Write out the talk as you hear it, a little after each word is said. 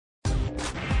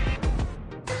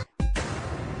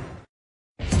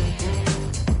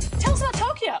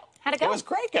How'd it go? It was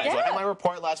great, guys. Yeah. I had my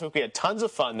report last week. We had tons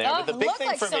of fun there. Oh, but the big looked thing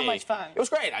like for so me, much fun. it was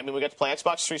great. I mean, we got to play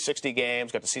Xbox 360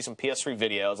 games, got to see some PS3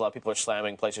 videos. A lot of people are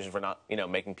slamming PlayStation for not,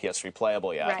 making PS3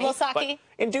 playable yet. Right. Little But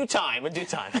in due time,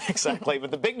 exactly.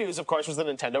 But the big news, of course, was the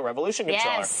Nintendo Revolution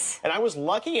controller. Yes. And I was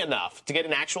lucky enough to get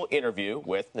an actual interview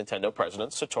with Nintendo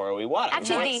President Satoru Iwata.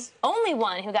 Actually, the only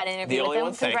one who got an interview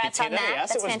with him. Congrats on that. Yes,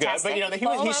 That's it was fantastic. good.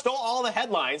 But, he stole all the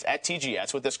headlines at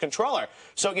TGS with this controller.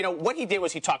 So, what he did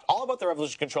was he talked all about the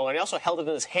Revolution controller, and he also held it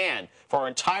in his hand for our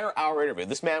entire hour interview.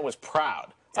 This man was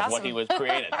proud of what he was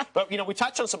created. But, we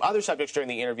touched on some other subjects during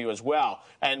the interview as well.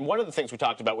 And one of the things we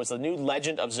talked about was the new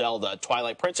Legend of Zelda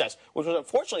Twilight Princess, which was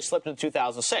unfortunately slipped in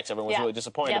 2006. Everyone was really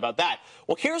disappointed about that.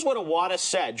 Well, here's what Iwata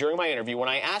said during my interview when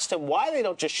I asked him why they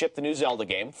don't just ship the new Zelda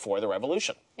game for the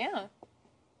Revolution. Yeah.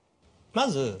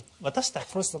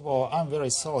 First of all, I'm very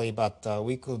sorry, but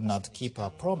we could not keep our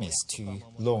promise to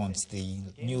launch the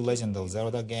new Legend of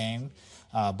Zelda game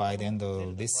by the end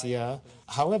of this year.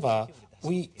 However,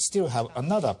 we still have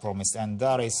another promise, and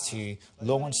that is to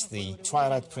launch the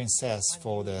Twilight Princess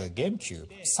for the Gamecube.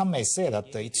 Some may say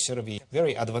that it should be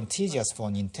very advantageous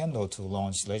for Nintendo to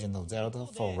launch Legend of Zelda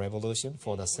for Revolution,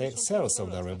 for the sales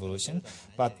of the Revolution.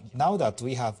 But now that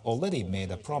we have already made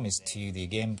a promise to the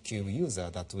Gamecube user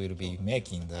that we'll be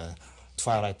making the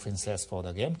Twilight Princess for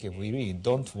the Gamecube, we really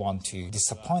don't want to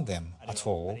disappoint them at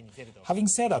all. Having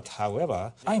said that,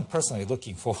 however, I'm personally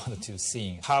looking forward to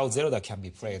seeing how Zelda can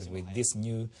be played with this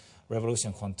new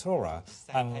Revolution controller.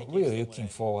 I'm really looking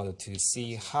forward to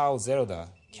see how Zelda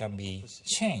can be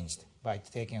changed by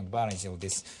taking advantage of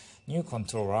this new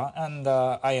controller, and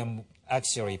I am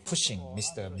actually pushing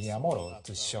Mr. Miyamoto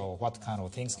to show what kind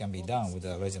of things can be done with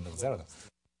the Legend of Zelda.